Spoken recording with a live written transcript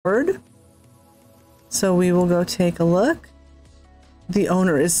word. So we will go take a look. The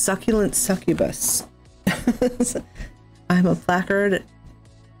owner is Succulent Succubus. I'm a placard,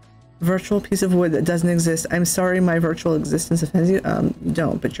 virtual piece of wood that doesn't exist. I'm sorry my virtual existence offends you. You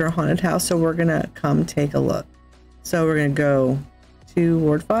don't, but you're a haunted house, so we're gonna come take a look. So we're gonna go to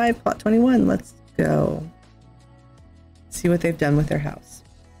Ward 5, Plot 21. Let's go see what they've done with their house.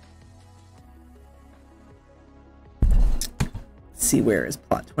 Let's see, where is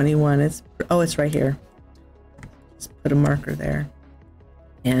Plot 21? It's right here. Just put a marker there.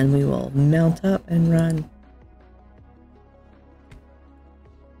 And we will mount up and run.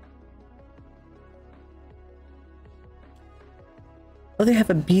 Oh, they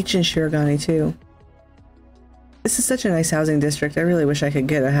have a beach in Shirogane too. This is such a nice housing district. I really wish I could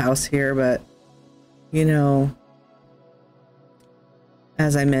get a house here, but you know,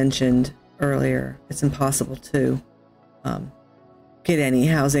 as I mentioned earlier, it's impossible to get any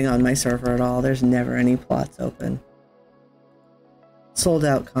housing on my server at all. There's never any plots open. Sold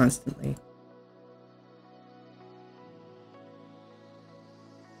out constantly.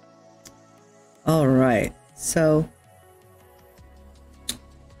 All right, so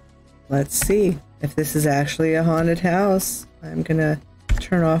let's see if this is actually a haunted house. I'm gonna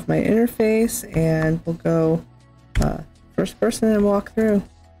turn off my interface and we'll go first person and walk through.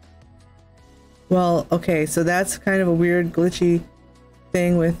 Well, okay, so that's kind of a weird glitchy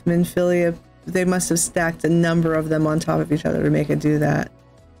thing with Minfilia. They must have stacked a number of them on top of each other to make it do that.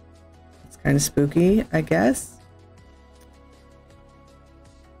 It's kind of spooky, I guess.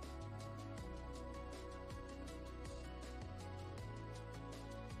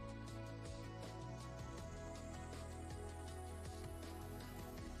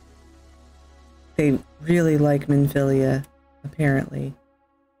 They really like Minfilia, apparently.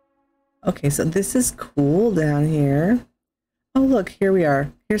 Okay, so this is cool down here. Oh, look, here we are.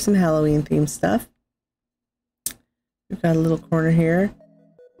 Here's some Halloween themed stuff. We've got a little corner here.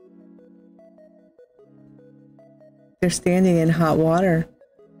 They're standing in hot water.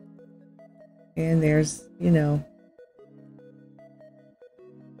 And there's, you know,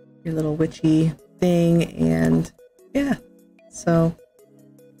 your little witchy thing. And yeah, so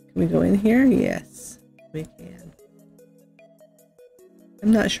can we go in here? Yes, we can.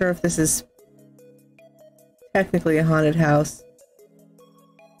 I'm not sure if this is technically a haunted house.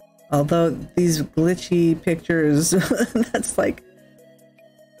 Although these glitchy pictures, that's like,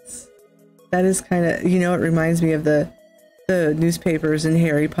 that is kind of, you know, it reminds me of the newspapers in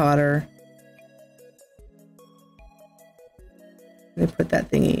Harry Potter. They put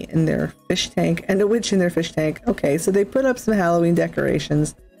that thingy in their fish tank and a witch in their fish tank. Okay, so they put up some Halloween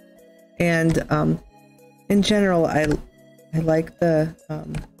decorations. And in general, I like the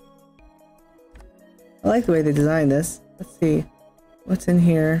way they designed this. Let's see what's in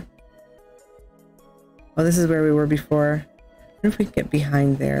here. Oh, this is where we were before. I wonder if we can get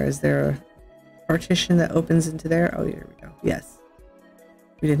behind there. Is there a partition that opens into there? Oh, here we go. Yes.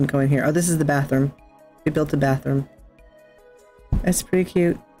 We didn't go in here. Oh, this is the bathroom. They built a bathroom. That's pretty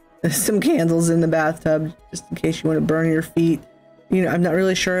cute. There's some candles in the bathtub just in case you want to burn your feet. You know, I'm not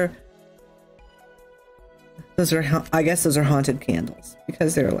really sure. Those are, I guess those are haunted candles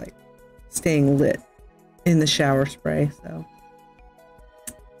because they're like staying lit in the shower spray. So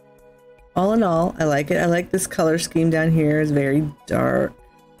all in all, I like it. I like this color scheme down here. It's very dark.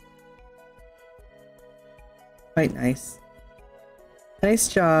 Quite nice. Nice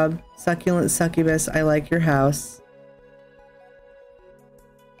job, Succulent Succubus. I like your house.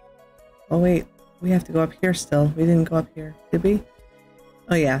 Oh wait, we have to go up here still. We didn't go up here, did we?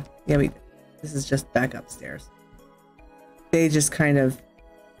 Oh yeah, yeah we did. This is just back upstairs. They just kind of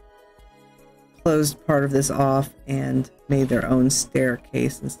closed part of this off and made their own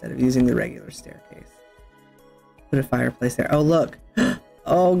staircase instead of using the regular staircase. Put a fireplace there. Oh, look.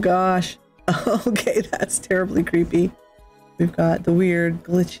 Oh, gosh. Okay, that's terribly creepy. We've got the weird,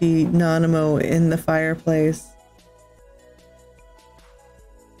 glitchy Nanamo in the fireplace.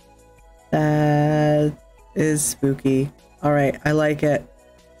 That is spooky. All right, I like it.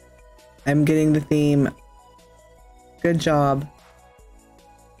 I'm getting the theme. Good job.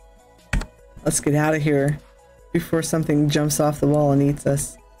 Let's get out of here before something jumps off the wall and eats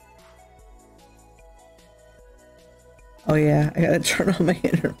us. Oh yeah, I gotta turn on my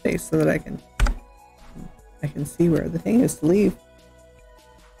interface so that I can see where the thing is to leave.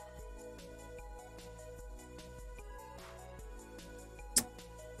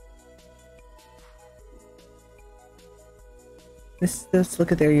 Let's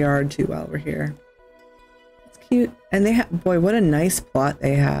look at their yard too while we're here. It's cute. And they have, boy, what a nice plot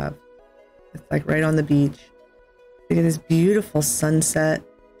they have. It's like right on the beach. Look at this beautiful sunset.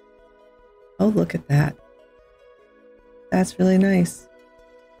 Oh, look at that. That's really nice.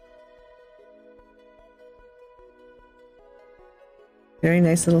 Very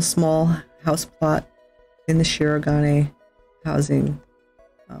nice little small house plot in the Shirogane housing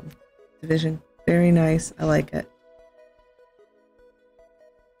division. Very nice. I like it.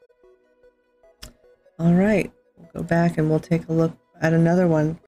 All right. We'll go back and we'll take a look at another one.